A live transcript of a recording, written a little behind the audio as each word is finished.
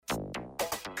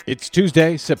It's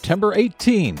Tuesday, September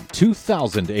 18,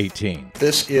 2018.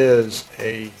 This is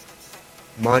a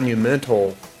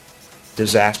monumental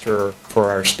disaster for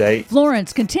our state.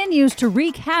 Florence continues to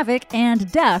wreak havoc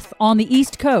and death on the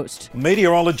East Coast.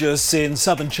 Meteorologists in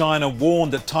southern China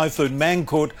warned that Typhoon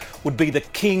Mangkhut would be the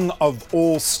king of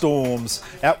all storms.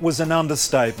 That was an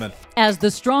understatement. As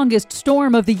the strongest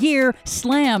storm of the year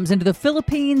slams into the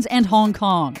Philippines and Hong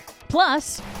Kong.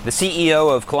 Plus, the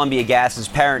CEO of Columbia Gas's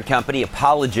parent company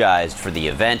apologized for the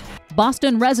event.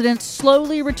 Boston residents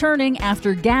slowly returning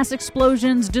after gas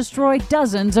explosions destroy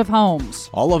dozens of homes.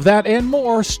 All of that and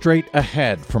more straight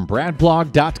ahead. From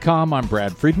BradBlog.com, I'm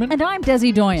Brad Friedman. And I'm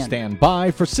Desi Doyen. Stand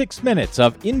by for 6 minutes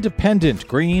of independent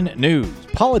green news,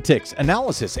 politics,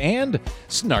 analysis, and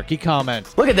snarky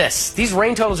comments. Look at this. These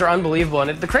rain totals are unbelievable.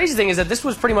 And the crazy thing is that this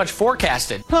was pretty much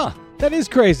forecasted. That is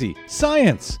crazy.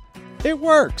 Science. It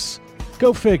works.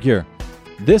 Go figure.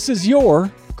 This is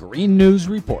your Green News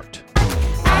Report.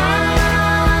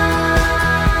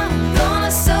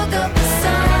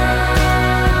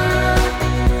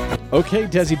 Okay,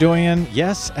 Desi Doyen,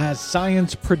 yes, as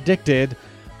science predicted,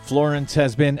 Florence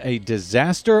has been a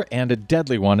disaster and a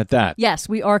deadly one at that. Yes,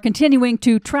 we are continuing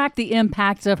to track the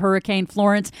impacts of Hurricane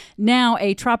Florence, now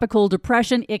a tropical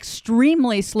depression,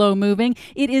 extremely slow moving.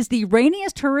 It is the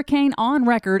rainiest hurricane on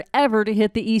record ever to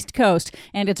hit the East Coast,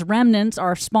 and its remnants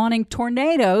are spawning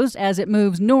tornadoes as it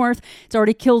moves north. It's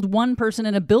already killed one person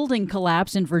in a building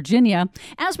collapse in Virginia.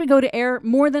 As we go to air,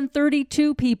 more than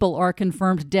 32 people are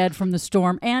confirmed dead from the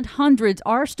storm, and hundreds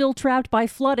are still trapped by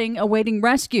flooding awaiting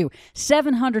rescue.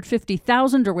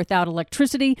 750,000 are without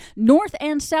electricity. North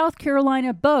and South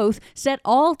Carolina both set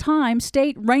all-time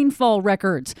state rainfall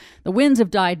records. The winds have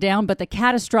died down, but the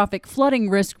catastrophic flooding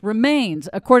risk remains,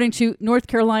 according to North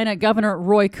Carolina Governor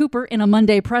Roy Cooper in a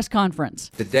Monday press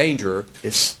conference. The danger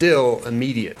is still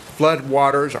immediate. Flood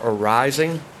waters are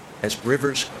rising as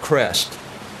rivers crest,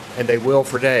 and they will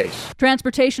for days.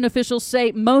 Transportation officials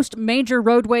say most major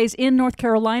roadways in North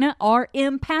Carolina are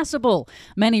impassable.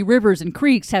 Many rivers and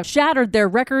creeks have shattered their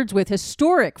records with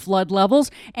historic flood levels,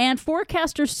 and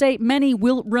forecasters say many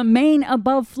will remain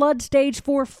above flood stage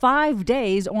for 5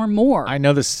 days or more. I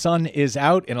know the sun is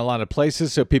out in a lot of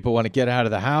places, so people want to get out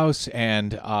of the house,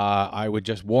 and I would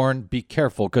just warn, be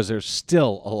careful, because there's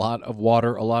still a lot of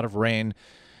water, a lot of rain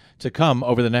to come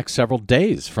over the next several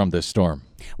days from this storm.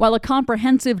 While a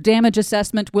comprehensive damage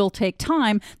assessment will take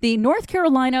time, the North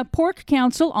Carolina Pork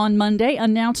Council on Monday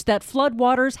announced that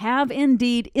floodwaters have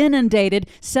indeed inundated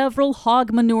several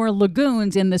hog manure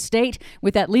lagoons in the state,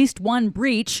 with at least one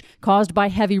breach caused by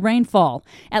heavy rainfall.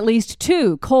 At least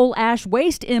 2 coal ash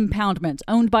waste impoundments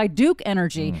owned by Duke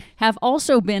Energy have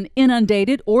also been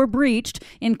inundated or breached,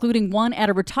 including one at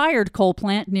a retired coal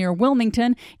plant near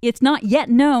Wilmington. It's not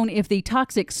yet known if the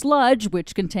toxic sludge,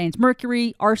 which contains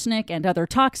mercury, arsenic, and other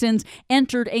toxins,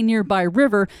 entered a nearby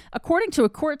river. According to a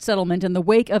court settlement in the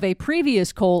wake of a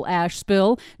previous coal ash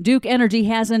spill, Duke Energy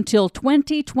has until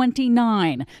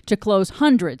 2029 to close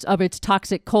hundreds of its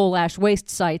toxic coal ash waste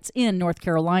sites in North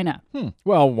Carolina.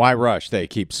 Well, why rush? They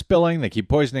keep spilling, they keep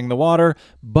poisoning the water,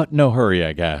 but no hurry,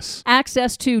 I guess.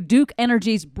 Access to Duke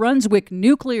Energy's Brunswick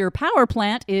nuclear power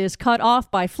plant is cut off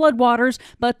by floodwaters,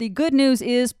 but the good news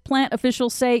is plant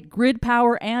officials say grid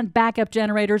power and backup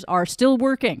generators are still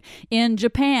working. In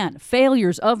Japan,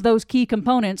 failures of those key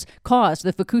components caused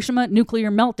the Fukushima nuclear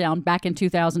meltdown back in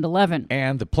 2011.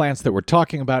 And the plants that we're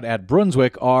talking about at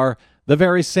Brunswick are the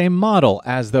very same model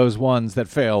as those ones that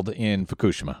failed in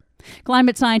Fukushima.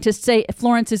 Climate scientists say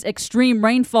Florence's extreme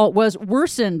rainfall was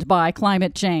worsened by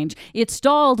climate change. It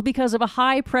stalled because of a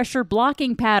high-pressure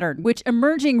blocking pattern, which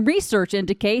emerging research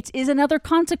indicates is another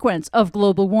consequence of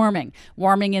global warming.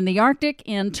 Warming in the Arctic,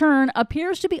 in turn,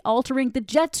 appears to be altering the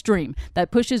jet stream that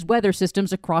pushes weather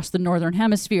systems across the northern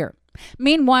hemisphere.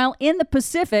 Meanwhile, in the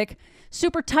Pacific,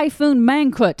 Super Typhoon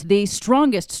Mangkhut, the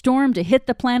strongest storm to hit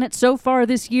the planet so far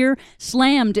this year,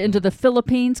 slammed into the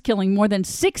Philippines, killing more than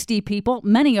 60 people,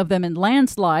 many of them in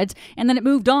landslides, and then it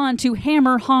moved on to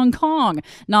hammer Hong Kong,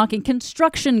 knocking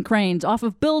construction cranes off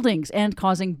of buildings and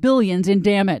causing billions in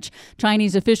damage.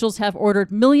 Chinese officials have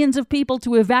ordered millions of people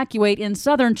to evacuate in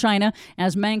southern China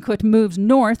as Mangkhut moves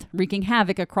north, wreaking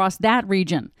havoc across that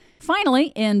region. Finally,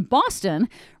 in Boston,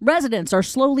 residents are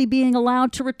slowly being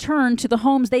allowed to return to the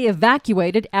homes they evacuated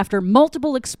evacuated after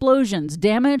multiple explosions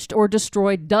damaged or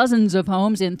destroyed dozens of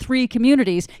homes in 3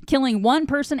 communities, killing 1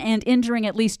 person and injuring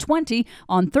at least 20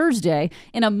 on Thursday.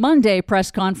 In a Monday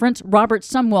press conference, Robert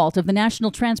Sumwalt of the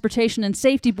National Transportation and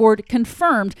Safety Board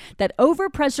confirmed that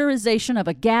overpressurization of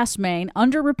a gas main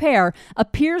under repair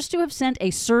appears to have sent a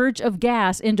surge of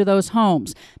gas into those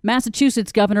homes.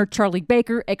 Massachusetts Governor Charlie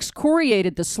Baker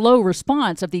excoriated the slow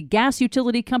response of the gas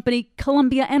utility company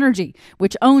Columbia Energy,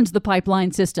 which owns the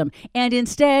pipeline system, and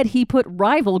instead he put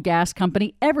rival gas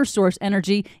company Eversource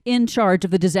Energy in charge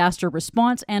of the disaster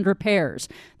response and repairs.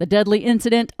 The deadly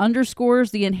incident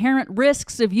underscores the inherent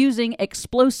risks of using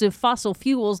explosive fossil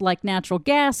fuels like natural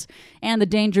gas and the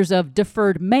dangers of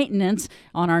deferred maintenance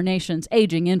on our nation's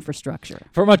aging infrastructure.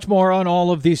 For much more on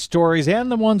all of these stories and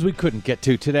the ones we couldn't get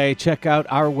to today, check out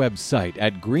our website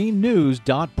at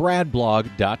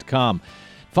greennews.bradblog.com.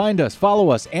 Find us, follow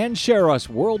us, and share us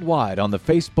worldwide on the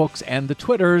Facebooks and the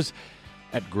Twitters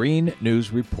at Green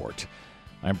News Report.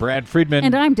 I'm Brad Friedman.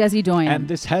 And I'm Desi Doyen. And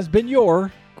this has been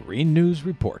your Green News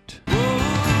Report.